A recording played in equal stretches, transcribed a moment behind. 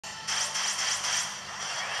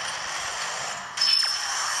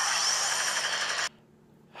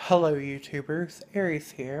Hello, YouTubers.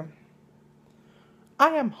 Aries here. I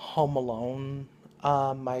am home alone.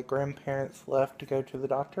 My grandparents left to go to the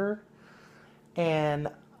doctor, and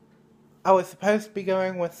I was supposed to be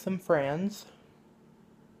going with some friends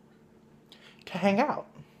to hang out.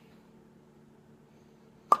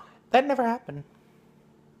 That never happened.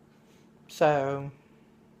 So,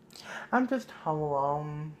 I'm just home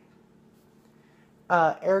alone.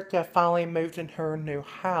 Erica finally moved in her new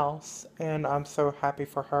house, and I'm so happy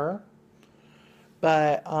for her.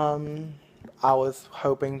 But, I was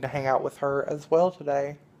hoping to hang out with her as well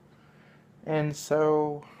today. And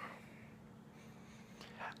so,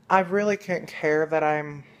 I really couldn't care that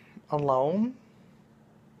I'm alone.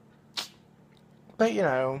 But,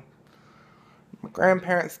 my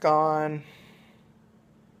grandparents gone.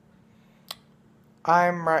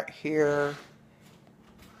 I'm right here.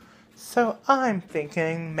 So I'm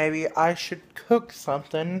thinking maybe I should cook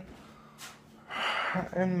something.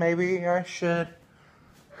 And maybe I should...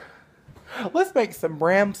 Let's make some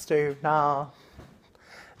ram stew. Nah.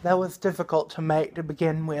 That was difficult to make to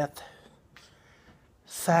begin with.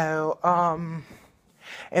 So,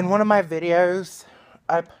 in one of my videos,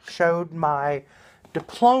 I showed my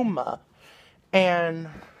diploma. And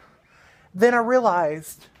then I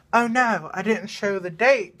realized, oh no, I didn't show the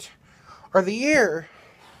date or the year.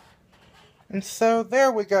 And so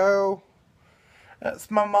there we go.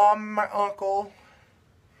 That's my mom and my uncle.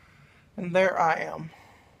 And there I am.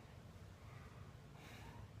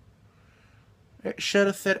 It should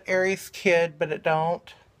have said Aries Kid, but it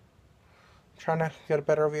don't. I'm trying to get a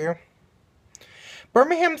better view.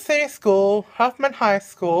 Birmingham City School, Huffman High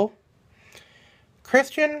School,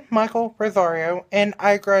 Christian Michael Rosario, and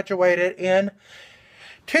I graduated in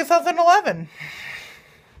 2011.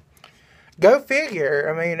 Go figure.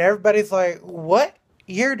 I mean, everybody's like, what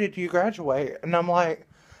year did you graduate? And I'm like,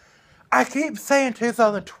 I keep saying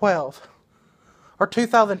 2012 or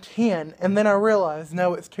 2010, and then I realize,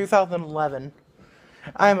 no, it's 2011.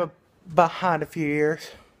 I'm behind a few years.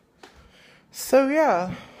 So,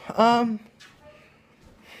 yeah.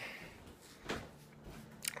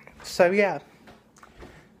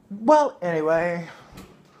 Well, anyway.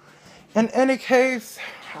 In any case,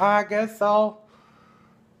 I guess I'll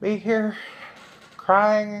be here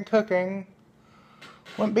crying and cooking.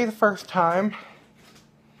 Wouldn't be the first time.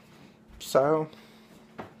 So,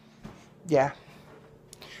 yeah.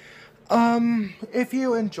 If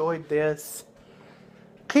you enjoyed this,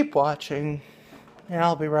 keep watching, and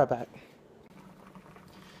I'll be right back.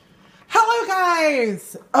 Hello,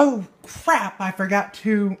 guys! Oh, crap, I forgot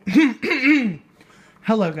to...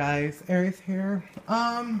 Hello, guys. Aries here.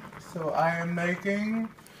 So I am making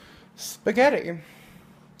spaghetti.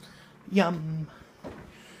 Yum.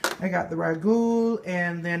 I got the ragu,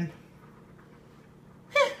 and then...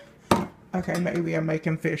 Okay, maybe I'm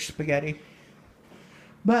making fish spaghetti.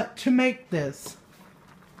 But to make this,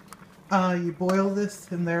 you boil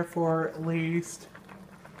this in there for at least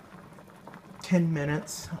 10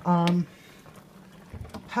 minutes.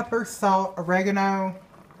 Pepper, salt, oregano,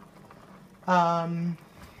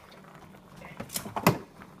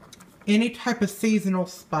 any type of seasonal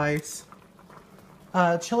spice,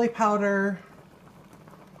 chili powder,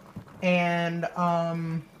 and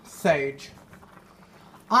sage.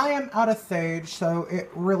 I am out of sage, so it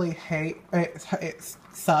really it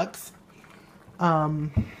sucks.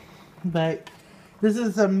 But this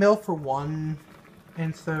is a meal for one,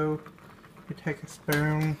 and so you take a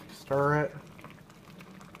spoon, stir it.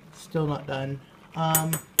 Still not done.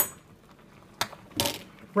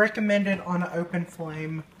 Recommended on an open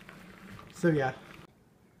flame. So yeah.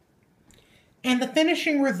 And the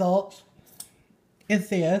finishing result is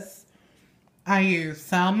this. I use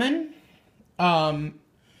salmon,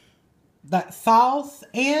 that sauce,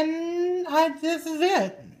 and this is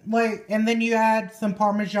it. Like, and then you add some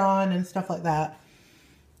Parmesan and stuff like that.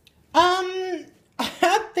 I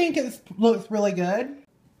think it looks really good.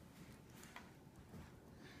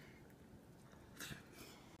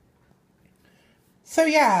 So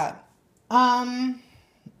yeah,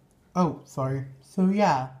 oh, sorry. So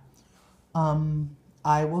yeah,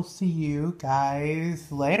 I will see you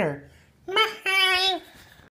guys later.